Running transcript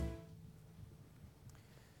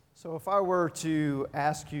So if I were to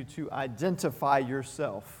ask you to identify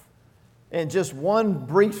yourself in just one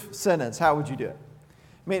brief sentence, how would you do it?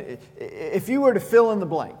 I mean, if you were to fill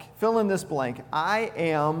in this blank, I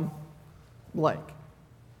am blank.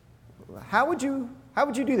 How would you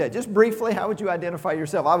do that? Just briefly, how would you identify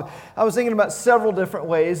yourself? I was thinking about several different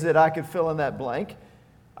ways that I could fill in that blank.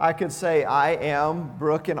 I could say I am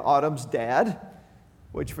Brooke and Autumn's dad,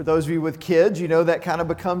 which for those of you with kids, you know that kind of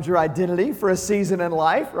becomes your identity for a season in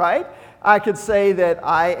life, right? I could say that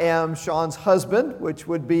I am Sean's husband, which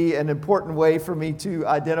would be an important way for me to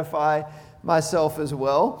identify myself as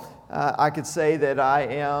well. I could say that I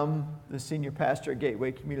am the senior pastor at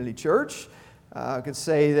Gateway Community Church. I could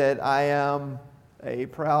say that I am a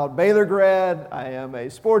proud Baylor grad. I am a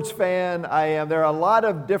sports fan. There are a lot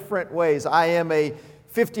of different ways. I am a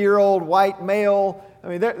 50-year-old white male. I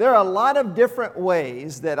mean, there are a lot of different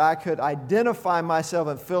ways that I could identify myself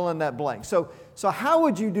and fill in that blank. So how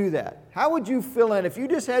would you do that? How would you fill in if you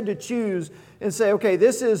just had to choose and say, okay,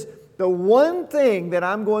 this is the one thing that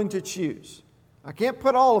I'm going to choose? I can't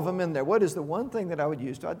put all of them in there. What is the one thing that I would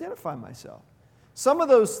use to identify myself? Some of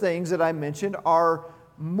those things that I mentioned are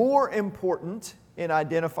more important in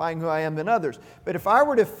identifying who I am than others. But if I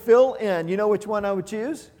were to fill in, you know which one I would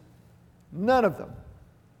choose? None of them.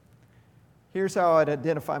 Here's how I'd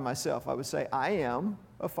identify myself. I would say, I am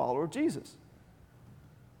a follower of Jesus.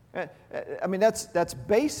 I mean, that's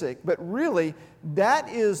basic, but really, that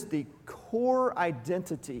is the core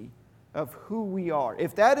identity of who we are.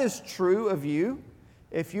 If that is true of you,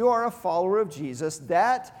 if you are a follower of Jesus,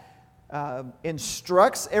 that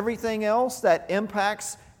instructs everything else, that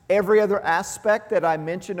impacts every other aspect that I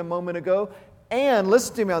mentioned a moment ago, and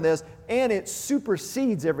listen to me on this, and it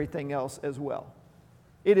supersedes everything else as well.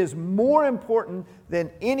 It is more important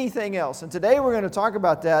than anything else. And today we're going to talk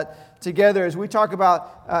about that together as we talk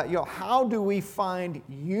about how do we find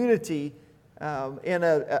unity in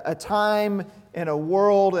a time, in a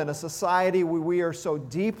world, in a society where we are so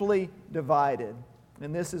deeply divided.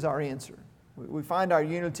 And this is our answer. We find our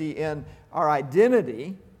unity in our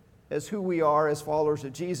identity as who we are as followers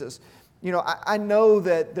of Jesus. You know, I know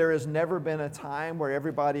that there has never been a time where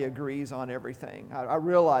everybody agrees on everything. I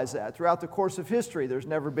realize that. Throughout the course of history, there's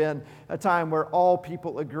never been a time where all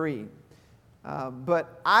people agree.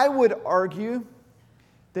 But I would argue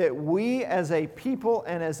that we as a people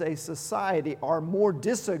and as a society are more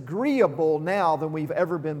disagreeable now than we've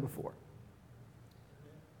ever been before.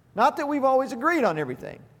 Not that we've always agreed on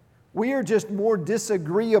everything. We are just more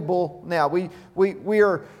disagreeable now. We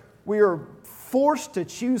are forced to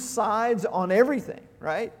choose sides on everything,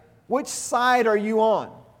 right? Which side are you on?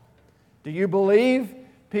 Do you believe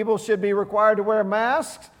people should be required to wear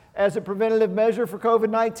masks as a preventative measure for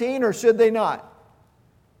COVID-19, or should they not?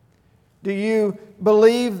 Do you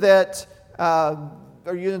believe that,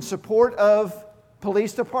 are you in support of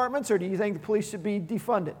police departments, or do you think the police should be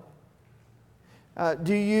defunded?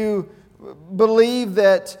 Do you believe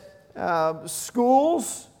that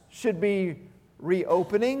schools should be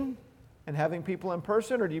reopening and having people in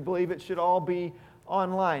person, or do you believe it should all be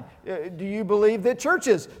online? Do you believe that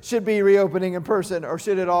churches should be reopening in person, or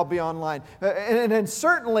should it all be online? And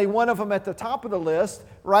certainly one of them at the top of the list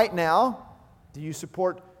right now, do you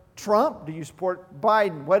support Trump? Do you support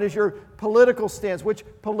Biden? What is your political stance? Which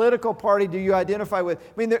political party do you identify with? I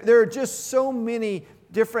mean, there are just so many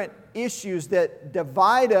different issues that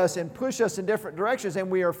divide us and push us in different directions,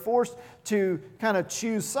 and we are forced to kind of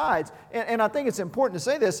choose sides. And I think it's important to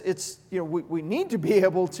say this. We need to be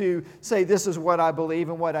able to say this is what I believe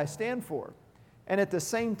and what I stand for. And at the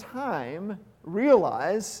same time,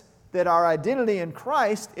 realize that our identity in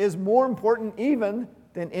Christ is more important even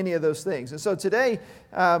than any of those things. And so today,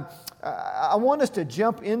 I want us to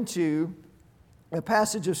jump into a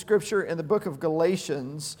passage of Scripture in the book of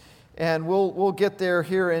Galatians. And we'll get there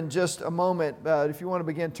here in just a moment. If you want to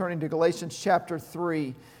begin turning to Galatians chapter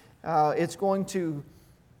 3, it's going to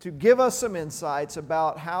give us some insights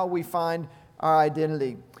about how we find our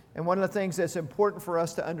identity. And one of the things that's important for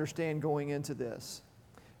us to understand going into this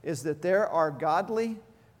is that there are godly,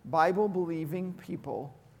 Bible-believing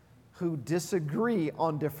people who disagree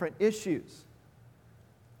on different issues.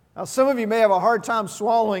 Now, some of you may have a hard time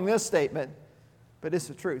swallowing this statement, but it's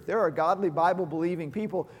the truth. There are godly, Bible-believing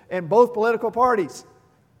people in both political parties.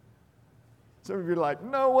 Some of you are like,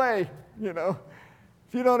 no way,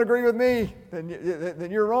 if you don't agree with me, then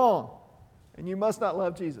you're wrong. And you must not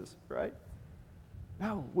love Jesus, right?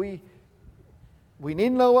 No, we need to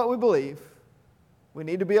know what we believe. We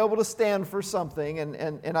need to be able to stand for something.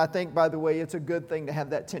 And I think, by the way, it's a good thing to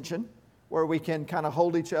have that tension where we can kind of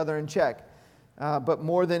hold each other in check. But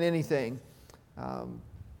more than anything,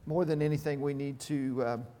 we need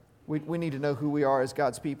to We need to know who we are as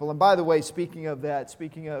God's people. And by the way, speaking of that,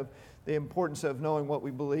 speaking of the importance of knowing what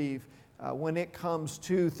we believe, when it comes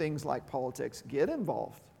to things like politics, get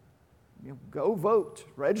involved. Go vote.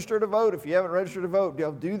 Register to vote. If you haven't registered to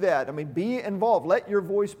vote, do that. I mean, be involved. Let your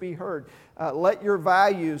voice be heard. Let your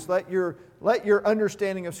values, let your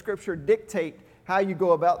understanding of Scripture dictate how you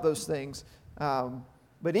go about those things.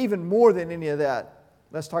 But even more than any of that,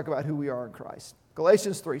 let's talk about who we are in Christ.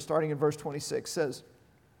 Galatians 3, starting in verse 26, says,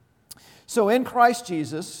 "So in Christ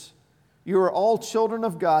Jesus, you are all children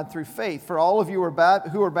of God through faith. For all of you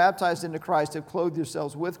who are baptized into Christ have clothed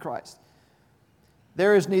yourselves with Christ.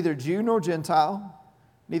 There is neither Jew nor Gentile,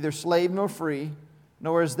 neither slave nor free,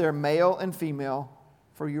 nor is there male and female,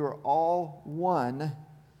 for you are all one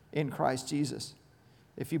in Christ Jesus.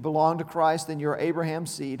 If you belong to Christ, then you are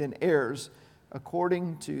Abraham's seed and heirs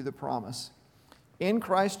according to the promise." In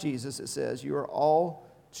Christ Jesus, it says, you are all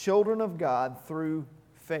children of God through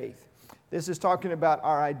faith. This is talking about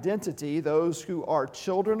our identity, those who are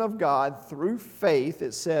children of God through faith.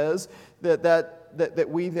 It says that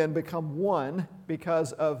we then become one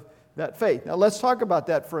because of that faith. Now let's talk about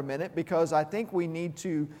that for a minute, because I think we need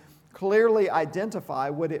to clearly identify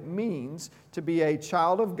what it means to be a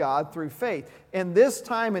child of God through faith. In this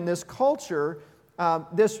time, in this culture,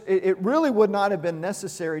 it really would not have been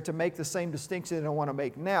necessary to make the same distinction that I want to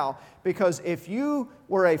make now, because if you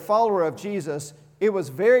were a follower of Jesus, it was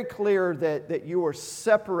very clear that you were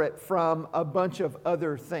separate from a bunch of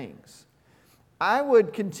other things. I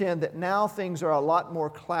would contend that now things are a lot more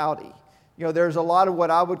cloudy. There's a lot of what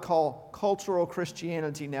I would call cultural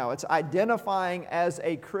Christianity now. It's identifying as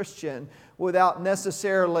a Christian without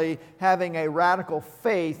necessarily having a radical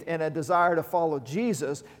faith and a desire to follow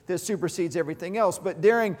Jesus that supersedes everything else. But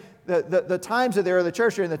during the times of the early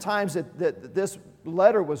church, during the times that this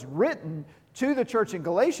letter was written to the church in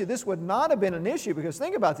Galatia, this would not have been an issue, because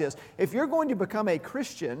think about this. If you're going to become a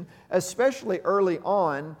Christian, especially early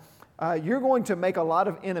on, you're going to make a lot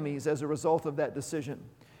of enemies as a result of that decision.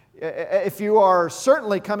 If you are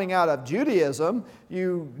certainly coming out of Judaism,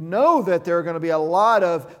 you know that there are going to be a lot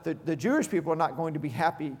of, the Jewish people are not going to be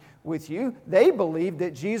happy with you. They believed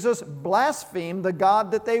that Jesus blasphemed the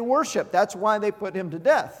God that they worship. That's why they put him to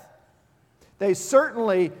death. They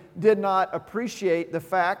certainly did not appreciate the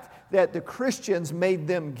fact that the Christians made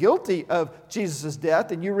them guilty of Jesus'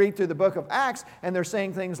 death. And you read through the book of Acts, and they're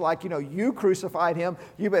saying things like, you crucified him.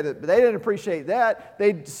 But they didn't appreciate that.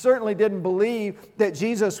 They certainly didn't believe that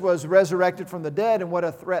Jesus was resurrected from the dead and what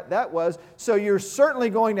a threat that was. So you're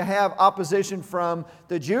certainly going to have opposition from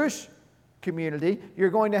the Jewish community.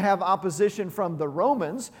 You're going to have opposition from the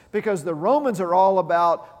Romans, because the Romans are all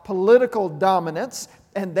about political dominance.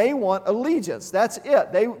 And they want allegiance. That's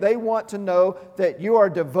it. They want to know that you are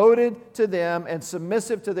devoted to them and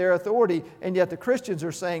submissive to their authority. And yet the Christians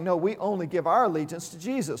are saying, no, we only give our allegiance to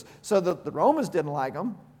Jesus. So the Romans didn't like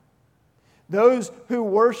them. Those who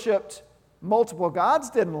worshiped multiple gods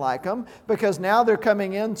didn't like them, because now they're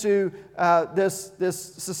coming into this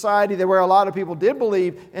society where a lot of people did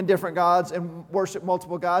believe in different gods and worship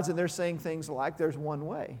multiple gods. And they're saying things like, there's one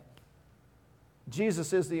way.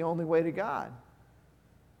 Jesus is the only way to God.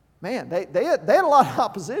 Man, they had a lot of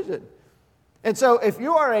opposition. And so if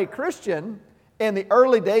you are a Christian in the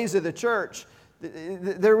early days of the church,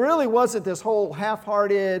 there really wasn't this whole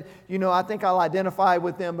half-hearted, I think I'll identify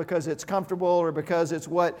with them because it's comfortable or because it's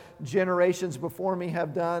what generations before me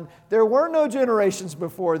have done. There were no generations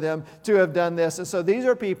before them to have done this. And so these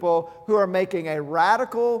are people who are making a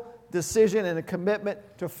radical decision and a commitment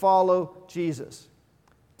to follow Jesus.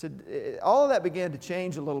 All of that began to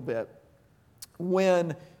change a little bit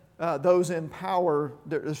when those in power,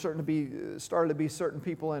 there started to be certain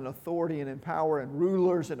people in authority and in power and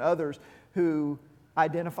rulers and others who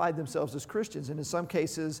identified themselves as Christians. And in some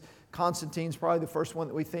cases, Constantine's probably the first one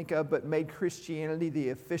that we think of, but made Christianity the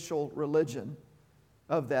official religion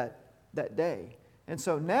of that day. And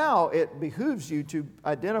so now it behooves you to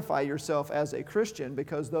identify yourself as a Christian,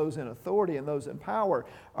 because those in authority and those in power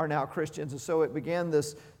are now Christians. And so it began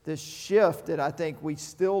this shift that I think we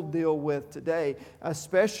still deal with today,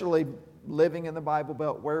 especially living in the Bible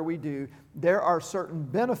Belt where we do. There are certain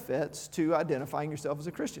benefits to identifying yourself as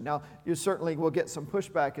a Christian. Now, you certainly will get some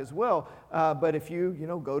pushback as well, but if you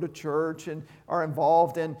go to church and are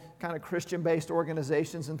involved in kind of Christian-based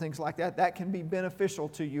organizations and things like that, that can be beneficial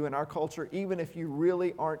to you in our culture, even if you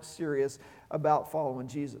really aren't serious about following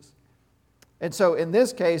Jesus. And so in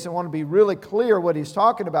this case, I want to be really clear what he's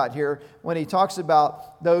talking about here when he talks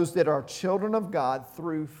about those that are children of God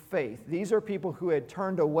through faith. These are people who had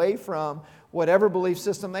turned away from whatever belief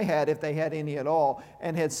system they had, if they had any at all,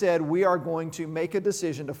 and had said, we are going to make a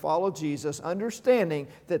decision to follow Jesus, understanding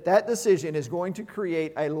that that decision is going to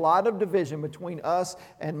create a lot of division between us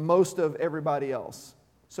and most of everybody else.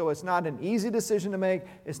 So it's not an easy decision to make.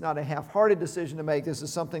 It's not a half-hearted decision to make. This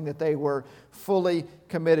is something that they were fully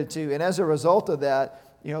committed to. And as a result of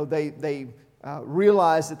that, they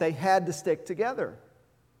realized that they had to stick together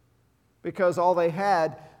because all they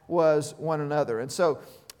had was one another. And so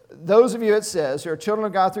those of you, it says, who are children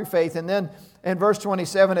of God through faith, and then in verse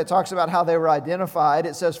 27, it talks about how they were identified.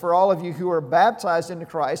 It says, for all of you who are baptized into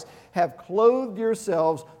Christ have clothed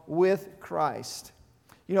yourselves with Christ.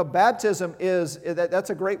 Baptism that's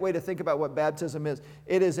a great way to think about what baptism is.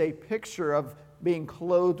 It is a picture of being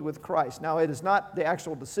clothed with Christ. Now, it is not the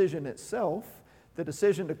actual decision itself. The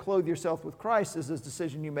decision to clothe yourself with Christ is this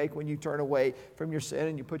decision you make when you turn away from your sin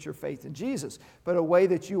and you put your faith in Jesus. But a way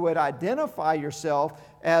that you would identify yourself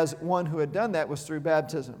as one who had done that was through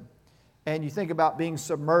baptism. And you think about being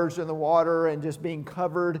submerged in the water and just being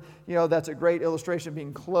covered. That's a great illustration of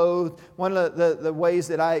being clothed. One of the ways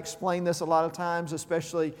that I explain this a lot of times,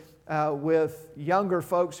 especially with younger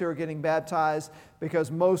folks who are getting baptized,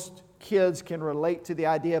 because most kids can relate to the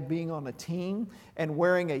idea of being on a team and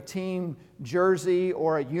wearing a team jersey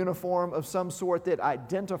or a uniform of some sort that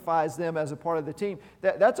identifies them as a part of the team.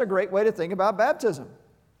 That's a great way to think about baptism.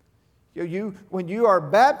 When you are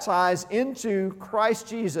baptized into Christ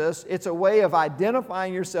Jesus, it's a way of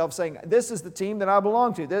identifying yourself, saying, this is the team that I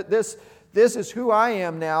belong to. This is who I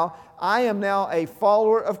am now. I am now a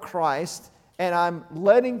follower of Christ, and I'm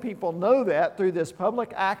letting people know that through this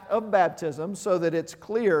public act of baptism so that it's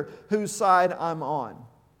clear whose side I'm on.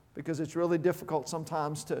 Because it's really difficult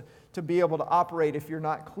sometimes to be able to operate if you're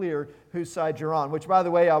not clear whose side you're on. Which, by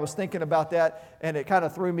the way, I was thinking about that, and it kind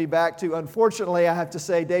of threw me back to, unfortunately, I have to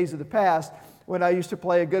say, days of the past, when I used to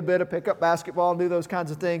play a good bit of pickup basketball and do those kinds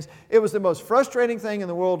of things. It was the most frustrating thing in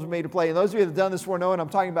the world for me to play. And those of you that have done this before know what I'm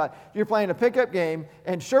talking about. You're playing a pickup game,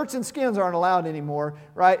 and shirts and skins aren't allowed anymore,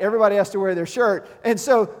 right? Everybody has to wear their shirt. And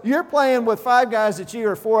so you're playing with 5 guys that you,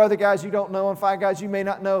 or 4 other guys you don't know, and 5 guys you may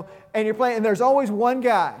not know, and you're playing, and there's always one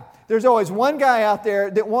guy. There's always one guy out there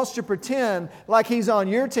that wants to pretend like he's on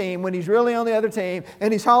your team when he's really on the other team,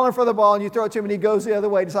 and he's hollering for the ball, and you throw it to him, and he goes the other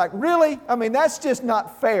way. It's like, really? I mean, that's just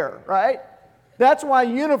not fair, right? That's why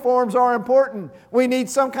uniforms are important. We need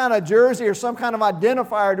some kind of jersey or some kind of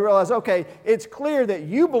identifier to realize, okay, it's clear that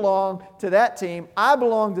you belong to that team. I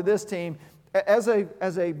belong to this team. As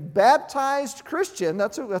a baptized Christian,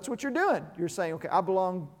 that's what you're doing. You're saying, okay, I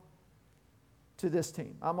belong to this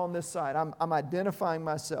team. I'm on this side. I'm identifying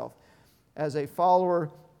myself as a follower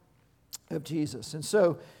of Jesus. And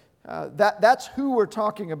so that's who we're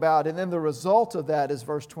talking about. And then the result of that is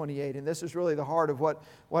verse 28. And this is really the heart of what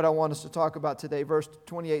I want us to talk about today. Verse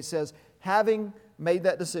 28 says, having made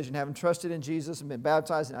that decision, having trusted in Jesus and been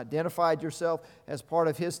baptized and identified yourself as part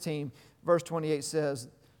of His team, verse 28 says,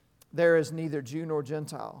 there is neither Jew nor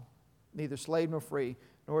Gentile, neither slave nor free,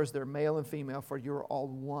 nor is there male and female, for you are all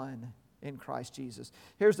one in Christ Jesus.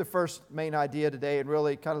 Here's the first main idea today, and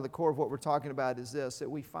really kind of the core of what we're talking about is this, that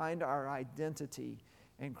we find our identity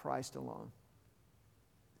in Christ alone.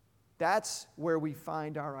 That's where we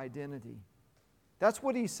find our identity. That's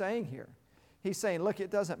what he's saying here. He's saying, look,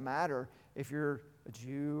 it doesn't matter if you're a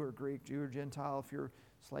Jew or Greek, Jew or Gentile, if you're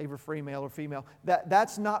slave or free, male or female.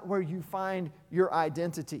 That's not where you find your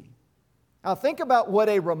identity. Now think about what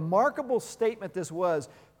a remarkable statement this was,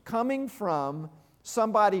 coming from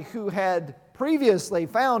somebody who had previously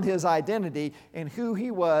found his identity in who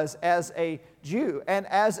he was as a Jew and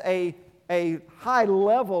as a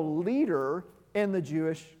high-level leader in the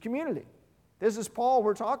Jewish community. This is Paul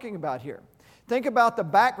we're talking about here. Think about the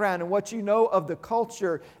background and what you know of the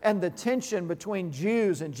culture and the tension between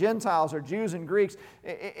Jews and Gentiles or Jews and Greeks.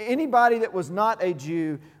 Anybody that was not a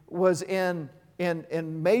Jew was in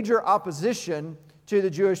major opposition to the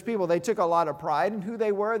Jewish people. They took a lot of pride in who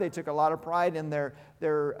they were. They took a lot of pride in their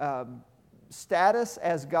status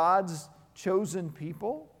as God's chosen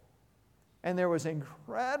people. And there was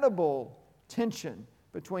incredible tension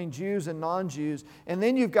between Jews and non-Jews. And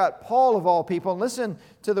then you've got Paul of all people. And listen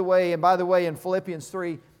to the way, and by the way, in Philippians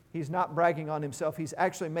 3, he's not bragging on himself. He's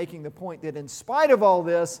actually making the point that in spite of all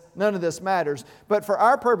this, none of this matters. But for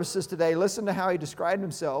our purposes today, listen to how he described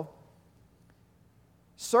himself.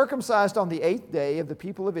 Circumcised on the 8th day of the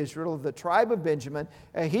people of Israel, of the tribe of Benjamin,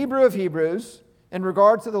 a Hebrew of Hebrews, in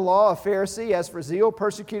regard to the law, a Pharisee, as for zeal,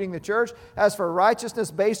 persecuting the church, as for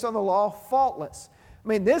righteousness based on the law, faultless. I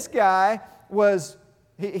mean, this guy was,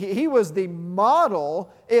 he was the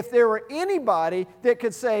model. If there were anybody that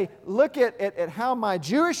could say, look at how my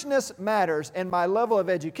Jewishness matters and my level of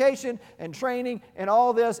education and training and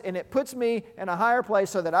all this, and it puts me in a higher place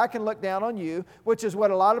so that I can look down on you, which is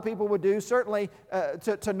what a lot of people would do, certainly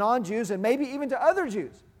to non-Jews and maybe even to other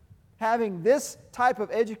Jews. Having this type of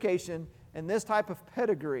education and this type of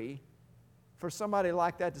pedigree, for somebody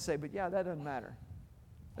like that to say, but yeah, that doesn't matter.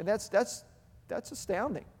 And that's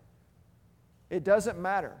astounding. It doesn't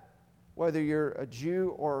matter whether you're a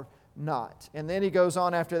Jew or not. And then he goes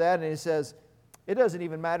on after that and he says, it doesn't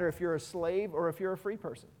even matter if you're a slave or if you're a free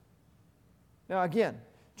person. Now again,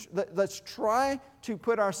 let's try to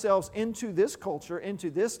put ourselves into this culture, into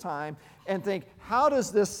this time, and think, how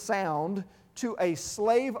does this sound to a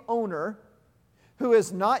slave owner who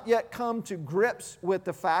has not yet come to grips with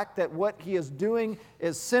the fact that what he is doing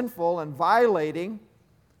is sinful and violating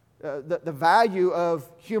the value of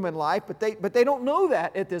human life, but they don't know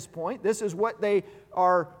that at this point. This is what they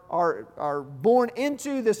are born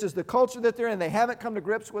into. This is the culture that they're in. They haven't come to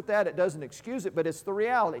grips with that. It doesn't excuse it, but it's the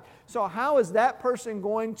reality. So how is that person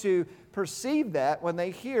going to perceive that when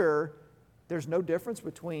they hear there's no difference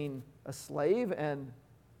between a slave and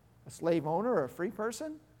a slave owner or a free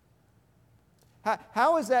person?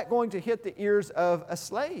 How is that going to hit the ears of a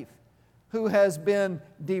slave who has been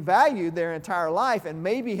devalued their entire life and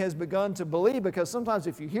maybe has begun to believe, because sometimes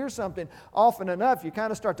if you hear something often enough, you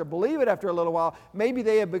kind of start to believe it after a little while. Maybe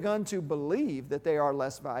they have begun to believe that they are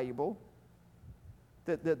less valuable,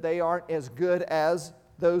 that they aren't as good as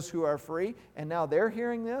those who are free. And now they're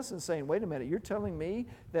hearing this and saying, wait a minute, you're telling me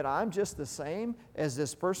that I'm just the same as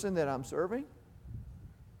this person that I'm serving?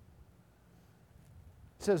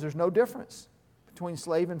 It says there's no difference between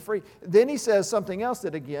slave and free. Then he says something else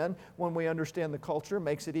that, again, when we understand the culture,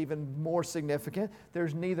 makes it even more significant.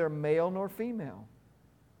 There's neither male nor female.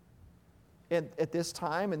 And at this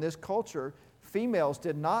time, in this culture, females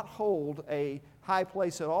did not hold a high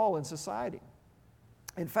place at all in society.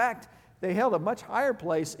 In fact, they held a much higher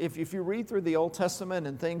place. If you read through the Old Testament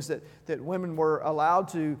and things that women were allowed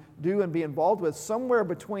to do and be involved with, somewhere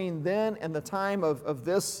between then and the time of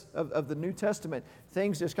the New Testament,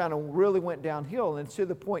 things just kind of really went downhill. And to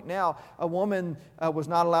the point now, a woman was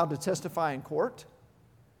not allowed to testify in court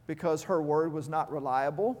because her word was not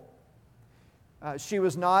reliable. She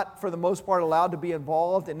was not, for the most part, allowed to be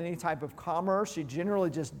involved in any type of commerce. She generally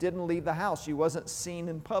just didn't leave the house. She wasn't seen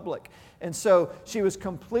in public. And so she was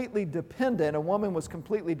completely dependent. A woman was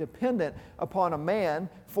completely dependent upon a man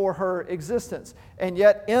for her existence. And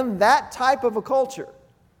yet, in that type of a culture,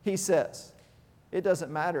 he says, it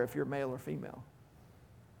doesn't matter if you're male or female.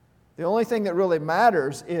 The only thing that really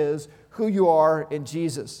matters is who you are in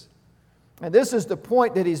Jesus. And this is the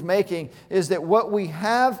point that he's making, is that what we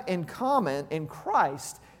have in common in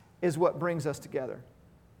Christ is what brings us together.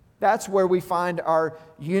 That's where we find our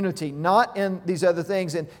unity, not in these other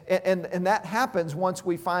things. And that happens once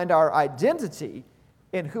we find our identity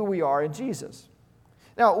in who we are in Jesus.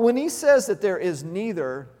 Now, when he says that there is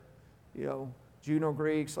neither, Jew nor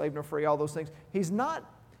Greek, slave nor free, all those things, he's not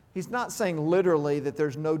saying literally that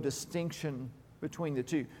there's no distinction between the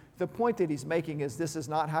two. The point that he's making is this is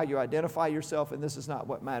not how you identify yourself, and this is not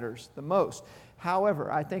what matters the most.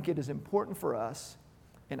 However, I think it is important for us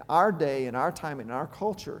in our day, in our time, in our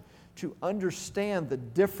culture, to understand the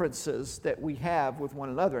differences that we have with one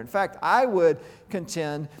another. In fact, I would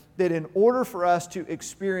contend that in order for us to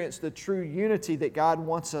experience the true unity that God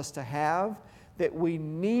wants us to have, that we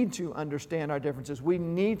need to understand our differences. We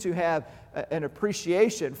need to have an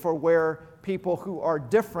appreciation for where people who are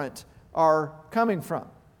different are coming from.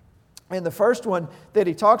 And the first one that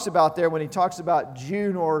he talks about there, when he talks about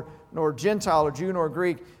Jew nor Gentile or Jew nor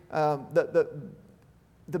Greek,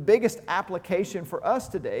 the biggest application for us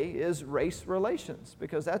today is race relations,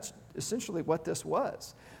 because that's essentially what this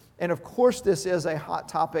was. And of course, this is a hot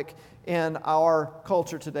topic in our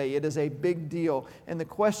culture today. It is a big deal. And the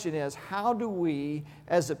question is, how do we,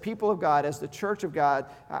 as the people of God, as the church of God,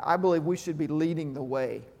 I believe we should be leading the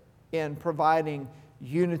way in providing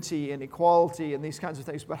unity and equality and these kinds of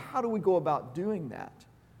things. But how do we go about doing that?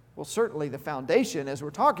 Well, certainly the foundation, as we're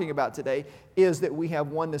talking about today, is that we have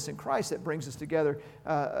oneness in Christ that brings us together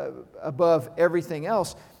above everything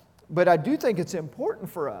else. But I do think it's important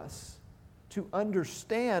for us to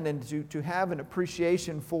understand and to have an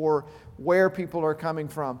appreciation for where people are coming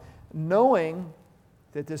from, knowing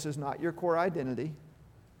that this is not your core identity,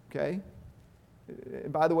 okay?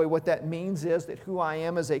 And by the way, what that means is that who I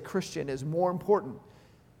am as a Christian is more important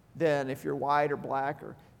than if you're white or black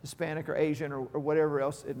or Hispanic or Asian or whatever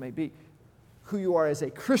else it may be. Who you are as a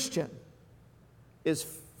Christian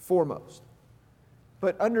is foremost.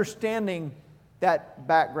 But understanding that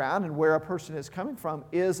background and where a person is coming from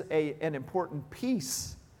is an important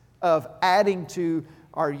piece of adding to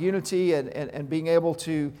our unity and being able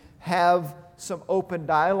to have some open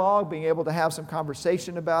dialogue, being able to have some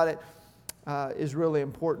conversation about it is really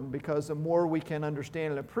important, because the more we can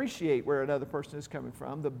understand and appreciate where another person is coming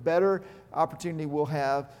from, the better opportunity we'll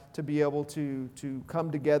have to be able to come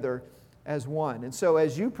together as one. And so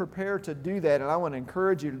as you prepare to do that, and I want to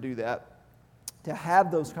encourage you to do that, to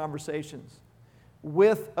have those conversations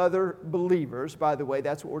with other believers. By the way,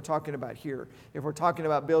 that's what we're talking about here. If we're talking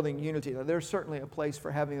about building unity, now there's certainly a place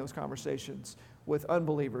for having those conversations with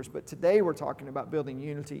unbelievers, but today we're talking about building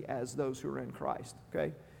unity as those who are in Christ,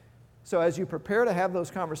 okay? So as you prepare to have those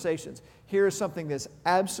conversations, here's something that's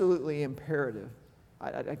absolutely imperative.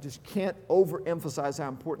 I just can't overemphasize how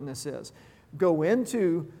important this is. Go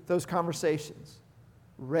into those conversations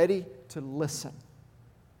ready to listen.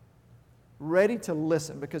 Ready to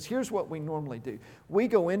listen, because here's what we normally do. We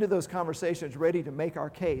go into those conversations ready to make our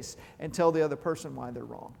case and tell the other person why they're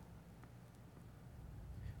wrong.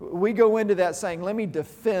 We go into that saying, let me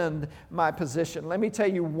defend my position. Let me tell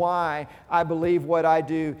you why I believe what I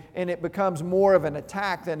do. And it becomes more of an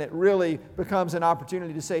attack than it really becomes an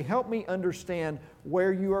opportunity to say, help me understand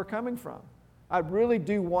where you are coming from. I really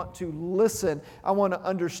do want to listen. I want to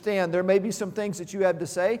understand. There may be some things that you have to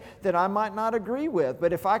say that I might not agree with,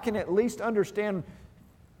 but if I can at least understand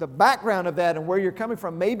the background of that and where you're coming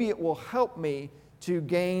from, maybe it will help me to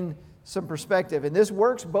gain some perspective. And this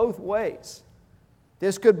works both ways.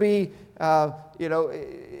 This could be,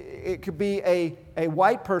 it could be a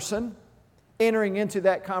white person entering into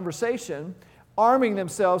that conversation, arming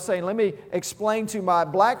themselves, saying, let me explain to my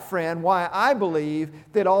black friend why I believe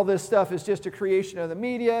that all this stuff is just a creation of the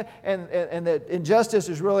media and that injustice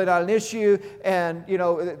is really not an issue, and,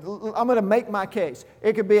 I'm going to make my case.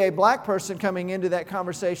 It could be a black person coming into that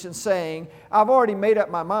conversation saying, I've already made up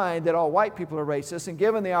my mind that all white people are racist, and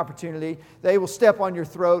given the opportunity, they will step on your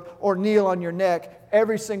throat or kneel on your neck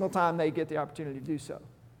every single time they get the opportunity to do so.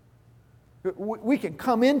 We can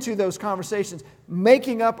come into those conversations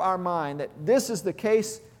making up our mind that this is the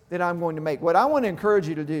case that I'm going to make. What I want to encourage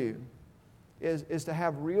you to do is to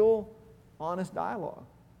have real, honest dialogue.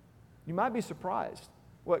 You might be surprised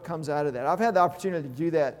what comes out of that. I've had the opportunity to do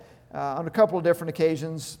that on a couple of different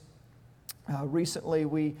occasions. Recently,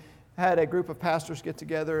 we had a group of pastors get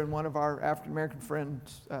together, and one of our African American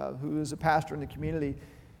friends who is a pastor in the community,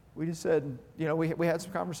 we just said, we had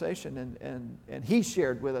some conversation, and he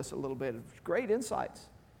shared with us a little bit of great insights.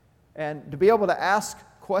 And to be able to ask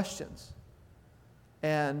questions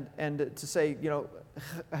and to say,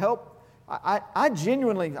 help. I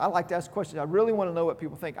genuinely like to ask questions. I really want to know what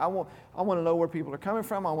people think. I want to know where people are coming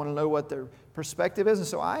from. I want to know what their perspective is. And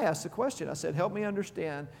so I asked the question. I said, help me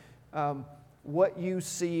understand what you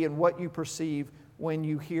see and what you perceive when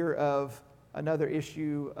you hear of another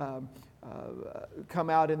issue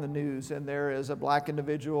come out in the news, and there is a black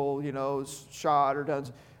individual, shot or done.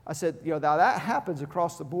 I said, now that happens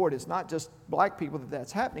across the board. It's not just black people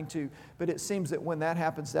that's happening to, but it seems that when that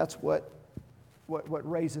happens, that's what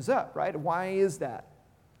raises up, right? Why is that?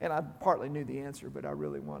 And I partly knew the answer, but I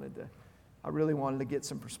really wanted to get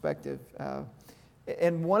some perspective.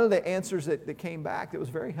 And one of the answers that came back that was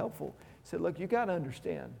very helpful said, look, you got to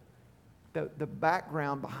understand the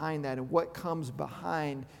background behind that and what comes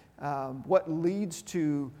behind what leads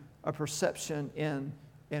to a perception in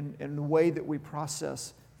the way that we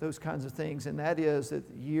process those kinds of things. And that is that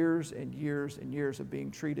years and years and years of being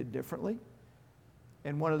treated differently.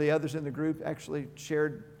 And one of the others in the group actually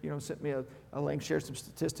shared, sent me a link, shared some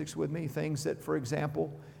statistics with me, things that, for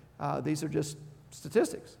example, these are just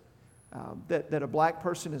statistics, that a black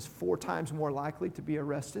person is 4 times more likely to be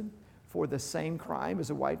arrested for the same crime as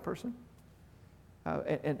a white person.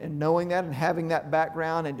 And knowing that and having that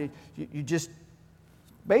background, and you just,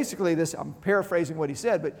 basically this, I'm paraphrasing what he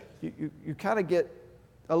said, but you kind of get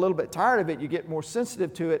a little bit tired of it, you get more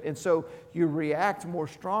sensitive to it, and so you react more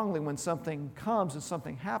strongly when something comes and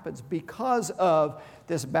something happens because of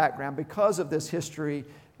this background, because of this history.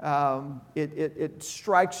 It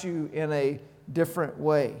strikes you in a different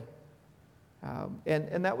way.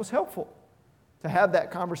 And that was helpful, to have that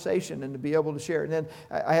conversation and to be able to share. And then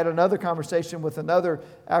I had another conversation with another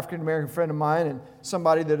African-American friend of mine and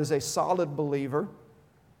somebody that is a solid believer.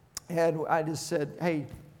 And I just said, hey,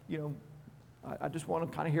 I just want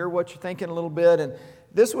to kind of hear what you're thinking a little bit. And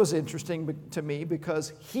this was interesting to me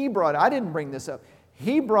because I didn't bring this up.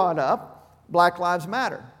 He brought up Black Lives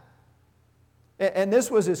Matter. And this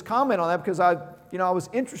was his comment on that because I was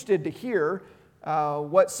interested to hear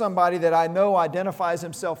what somebody that I know identifies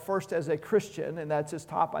himself first as a Christian, and that's his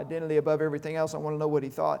top identity above everything else. I want to know what he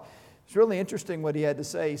thought. It's really interesting what he had to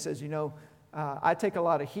say. He says, I take a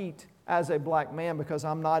lot of heat as a black man because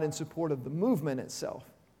I'm not in support of the movement itself.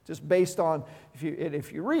 Just based on,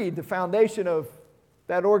 if you read the foundation of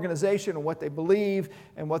that organization and what they believe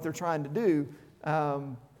and what they're trying to do,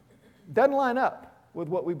 doesn't line up with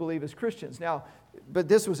what we believe as Christians. Now, but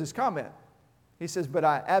this was his comment. He says, but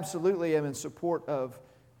I absolutely am in support of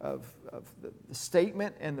the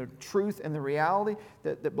statement and the truth and the reality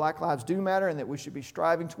that black lives do matter and that we should be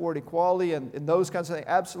striving toward equality and those kinds of things.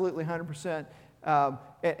 Absolutely, 100%.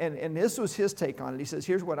 And this was his take on it. He says,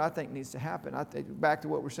 here's what I think needs to happen. I think, back to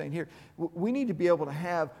what we're saying here. We need to be able to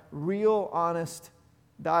have real, honest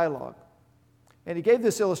dialogue. And he gave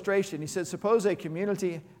this illustration. He said, suppose a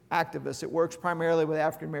community activist, it works primarily with the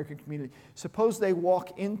African American community. Suppose they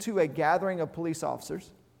walk into a gathering of police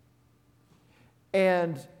officers,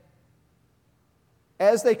 and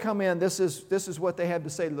as they come in, this is what they have to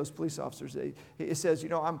say to those police officers. It says,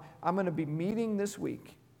 I'm going to be meeting this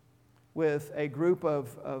week with a group of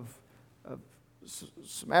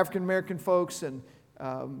some African American folks and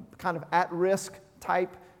kind of at-risk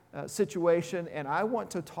type situation, and I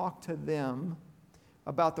want to talk to them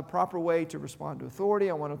about the proper way to respond to authority.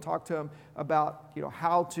 I want to talk to them about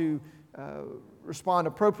how to respond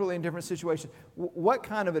appropriately in different situations. What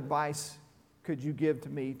kind of advice could you give to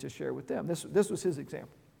me to share with them? This was his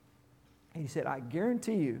example. And he said, I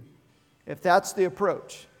guarantee you, if that's the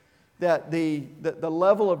approach, that the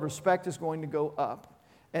level of respect is going to go up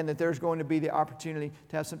and that there's going to be the opportunity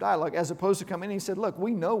to have some dialogue, as opposed to coming in. He said, look,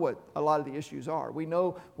 we know what a lot of the issues are. We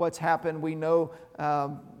know what's happened. We know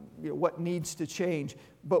what needs to change.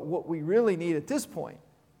 But what we really need at this point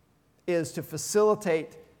is to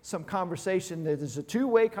facilitate some conversation that is a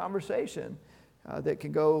two-way conversation that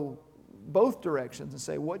can go both directions and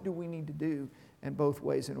say, what do we need to do in both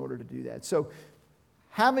ways in order to do that? So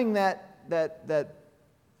having that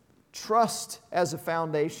trust as a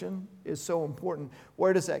foundation is so important.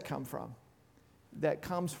 Where does that come from? That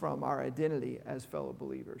comes from our identity as fellow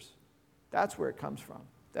believers. That's where it comes from.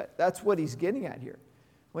 That's what he's getting at here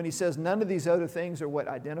when he says none of these other things are what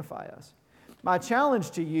identify us. My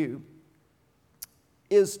challenge to you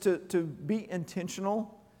is to be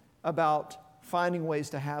intentional about finding ways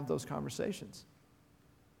to have those conversations.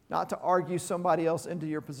 Not to argue somebody else into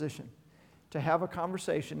your position. To have a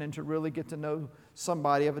conversation and to really get to know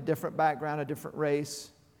somebody of a different background, a different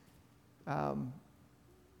race.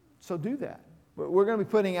 So do that. We're going to be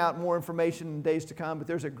putting out more information in days to come, but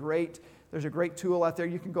there's a great tool out there.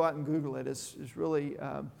 You can go out and Google it. It's really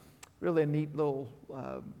a neat little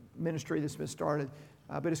ministry that's been started.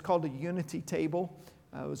 But it's called the Unity Table.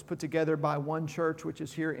 It was put together by One Church, which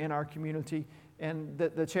is here in our community. And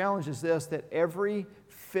the challenge is this, that every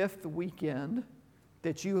fifth weekend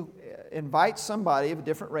that you invite somebody of a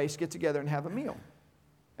different race, get together and have a meal.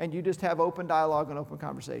 And you just have open dialogue and open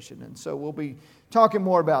conversation. And so we'll be talking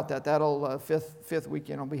more about that. That'll fifth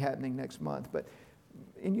weekend will be happening next month.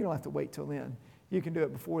 And you don't have to wait till then. You can do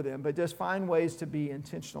it before then. But just find ways to be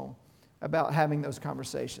intentional about having those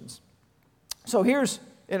conversations. So here's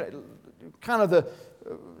kind of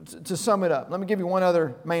to sum it up. Let me give you one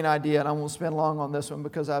other main idea, and I won't spend long on this one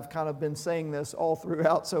because I've kind of been saying this all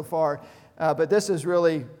throughout so far. But this is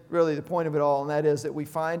really the point of it all, and that is that we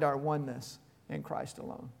find our oneness in Christ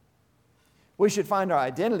alone. We should find our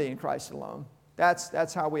identity in Christ alone.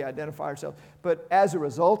 That's how we identify ourselves. But as a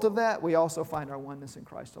result of that, we also find our oneness in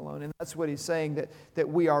Christ alone. And that's what he's saying, that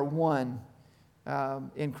we are one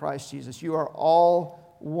in Christ Jesus. You are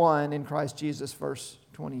all one in Christ Jesus, verse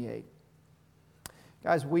 28.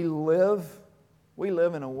 Guys, we live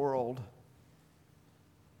in a world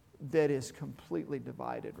that is completely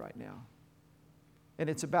divided right now. And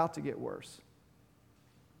it's about to get worse.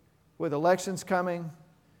 With elections coming,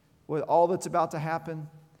 with all that's about to happen,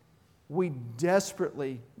 we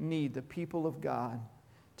desperately need the people of God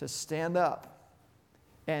to stand up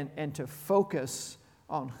and to focus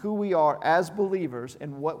on who we are as believers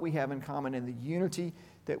and what we have in common and the unity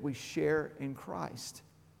that we share in Christ.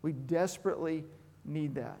 We desperately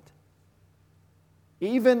need that.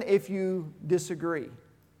 Even if you disagree,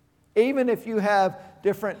 even if you have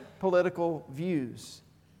different political views,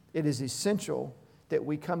 it is essential that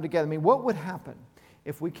we come together. I mean, what would happen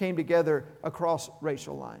if we came together across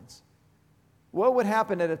racial lines? What would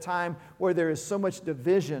happen at a time where there is so much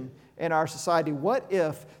division in our society? What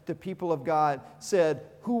if the people of God said,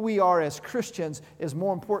 who we are as Christians is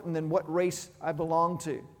more important than what race I belong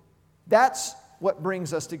to? That's what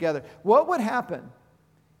brings us together. What would happen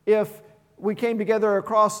if we came together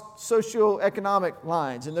across socioeconomic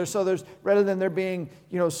lines. And there's rather than there being,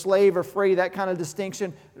 slave or free, that kind of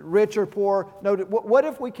distinction, rich or poor. No, what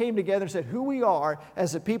if we came together and said who we are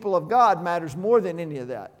as a people of God matters more than any of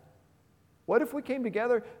that? What if we came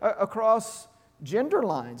together across gender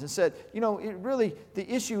lines and said, the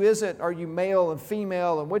issue isn't are you male and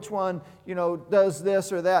female and which one, does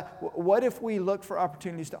this or that. What if we look for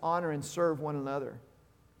opportunities to honor and serve one another?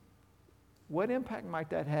 What impact might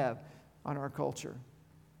that have on our culture?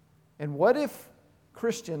 And what if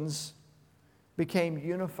Christians became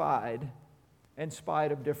unified in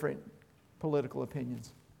spite of different political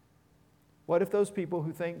opinions? What if those people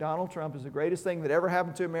who think Donald Trump is the greatest thing that ever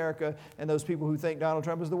happened to America and those people who think Donald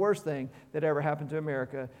Trump is the worst thing that ever happened to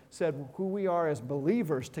America said who we are as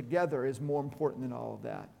believers together is more important than all of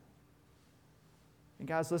that? And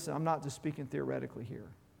guys, listen, I'm not just speaking theoretically here.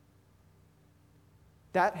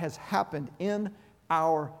 That has happened in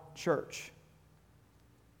our church,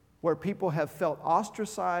 where people have felt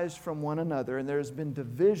ostracized from one another and there's been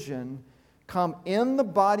division come in the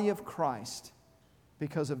body of Christ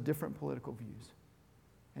because of different political views.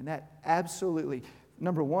 And that absolutely,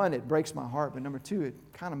 number one, it breaks my heart, but number two, it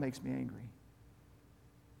kind of makes me angry.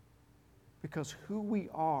 Because who we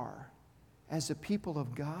are as a people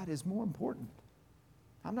of God is more important.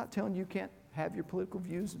 I'm not telling you can't have your political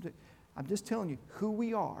views. I'm just telling you who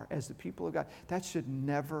we are as the people of God. That should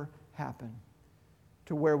never happen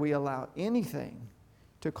to where we allow anything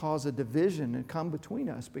to cause a division and come between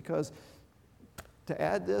us. Because to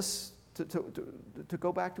add this, to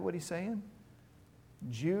go back to what he's saying,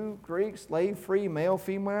 Jew, Greek, slave, free, male,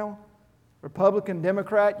 female, Republican,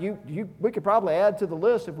 Democrat, we could probably add to the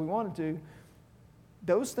list if we wanted to.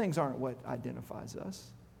 Those things aren't what identifies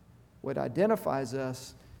us. What identifies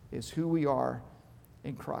us is who we are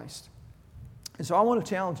in Christ. And so I want to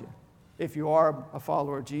challenge you, if you are a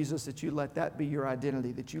follower of Jesus, that you let that be your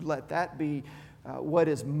identity, that you let that be what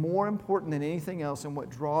is more important than anything else and what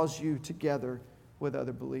draws you together with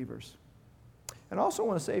other believers. And I also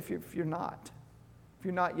want to say, if you're not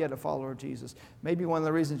yet a follower of Jesus, maybe one of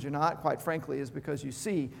the reasons you're not, quite frankly, is because you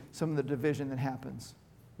see some of the division that happens.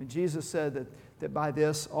 I mean, Jesus said that by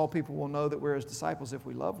this all people will know that we're His disciples if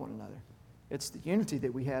we love one another. It's the unity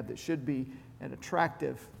that we have that should be an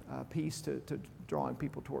attractive piece to drawing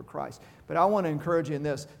people toward Christ. But I want to encourage you in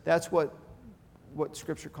this. That's what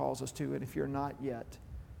Scripture calls us to. And if you're not yet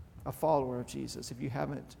a follower of Jesus, if you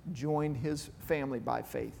haven't joined His family by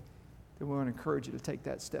faith, then we want to encourage you to take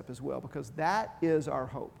that step as well, because that is our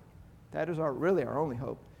hope. That is really our only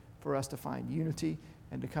hope for us to find unity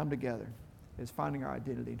and to come together, is finding our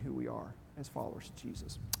identity in who we are as followers of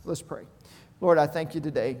Jesus. Let's pray. Lord, I thank you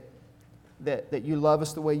today that you love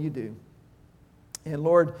us the way you do. And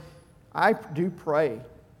Lord, I do pray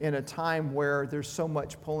in a time where there's so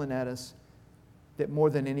much pulling at us that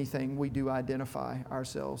more than anything we do identify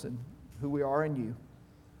ourselves and who we are in you.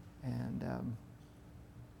 And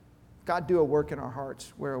God, do a work in our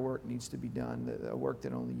hearts where a work needs to be done, a work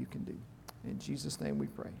that only you can do. In Jesus' name we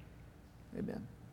pray. Amen.